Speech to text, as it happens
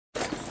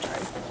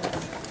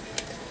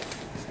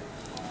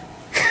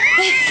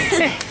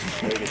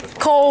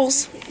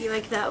Kohl's. You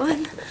like that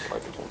one?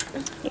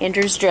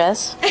 Andrew's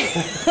dress. I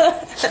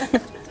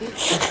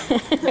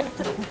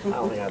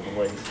only have the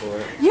legs for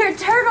it. Your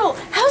turtle.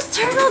 How's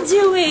Turtle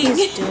doing?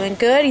 He's doing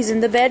good. He's in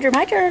the bedroom.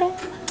 Hi, Turtle.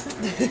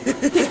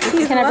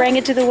 Can I bring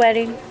it to the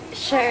wedding?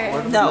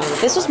 Sure. No.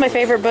 This was my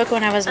favorite book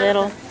when I was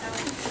little.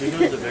 Can you go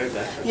to the very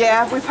back?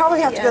 Yeah, we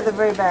probably have to go to the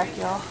very back,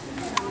 y'all.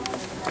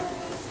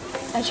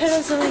 Are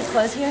Turtle's the only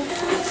clothes here?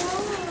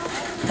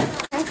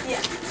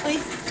 Yeah,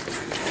 please.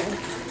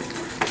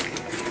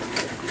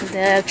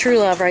 The true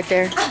love right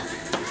there.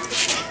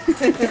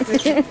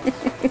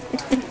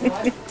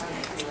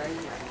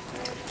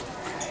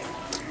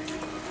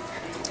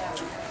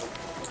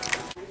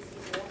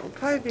 It'll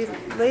probably be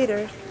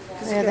later.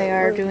 There they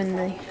are doing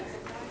the...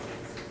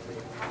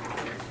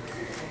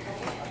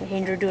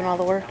 Andrew doing all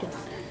the work and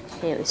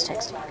Haley's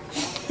texting.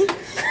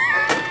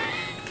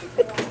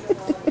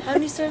 How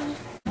many stars?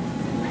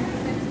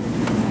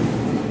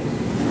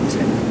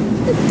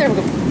 There we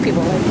go.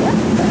 People are like, what?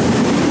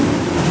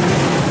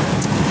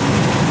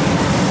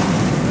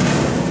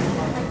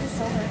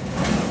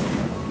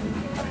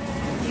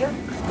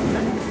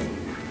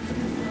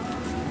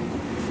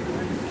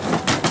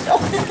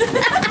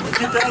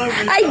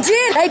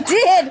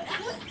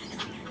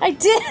 I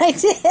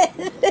did.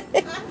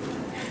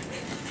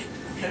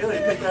 Haley,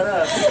 pick that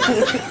up.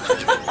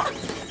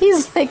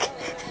 He's like,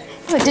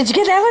 did you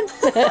get that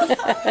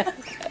one?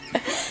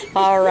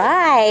 All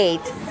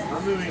right.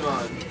 I'm moving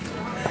on.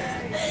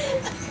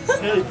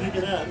 Haley, pick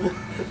it up.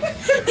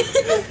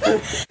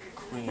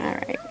 All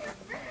right.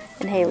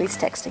 And Haley's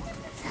texting.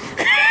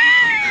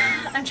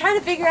 I'm trying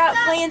to figure out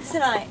plans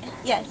tonight.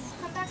 Yes.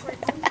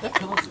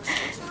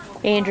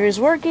 Andrew's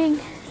working.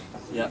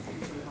 Yep.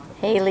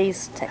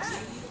 Haley's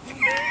texting.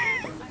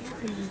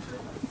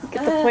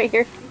 Get the point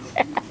here.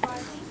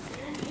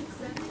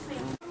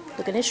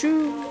 Look at his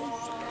shoes.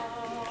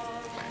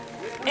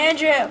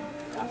 Andrew.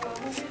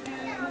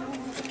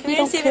 Come here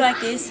and see if you like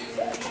these.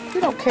 We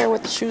don't care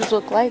what the shoes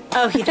look like.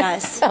 Oh, he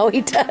does. Oh,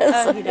 he does.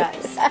 Oh, he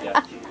does.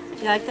 Yeah. Do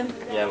you like them?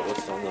 Yeah, but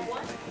what's on them?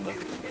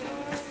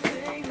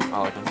 I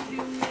like them.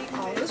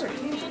 Oh, those are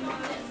cute.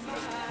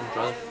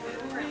 Try them.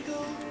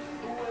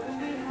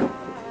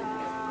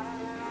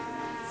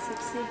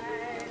 60.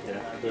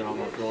 Yeah, they're on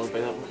the roll and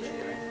pay that much.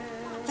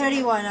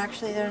 31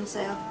 actually, they're on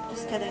sale.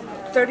 Just kidding.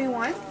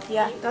 31?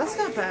 Yeah. That's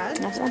not bad.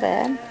 That's not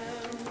bad.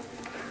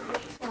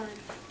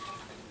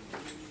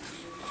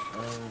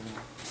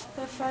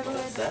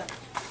 What's that?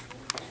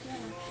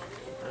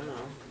 I don't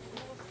know.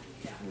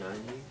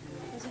 90?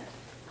 Is it?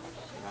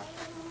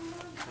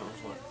 How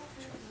much what?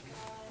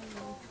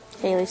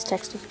 Haley's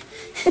texting.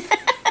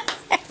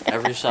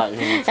 Every shot you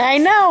need. I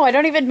know. I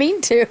don't even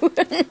mean to.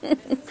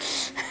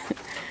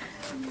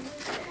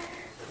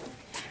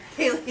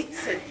 Haley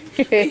said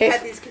we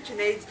had these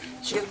KitchenAids.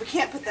 She goes, we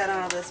can't put that on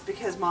our list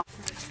because Mom.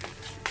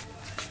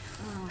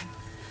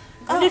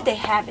 I wonder if they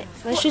have it.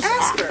 Let's just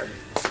ask her.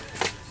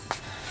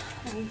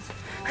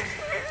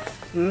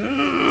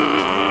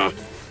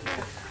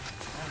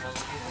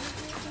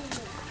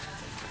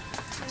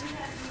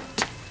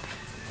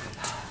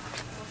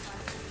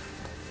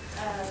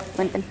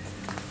 Limping.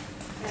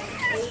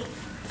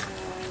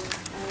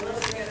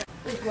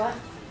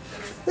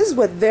 This is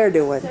what they're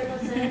doing. Sorry,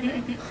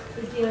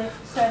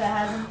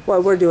 that hasn't.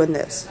 Well, we're doing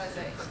this.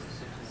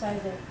 Sorry,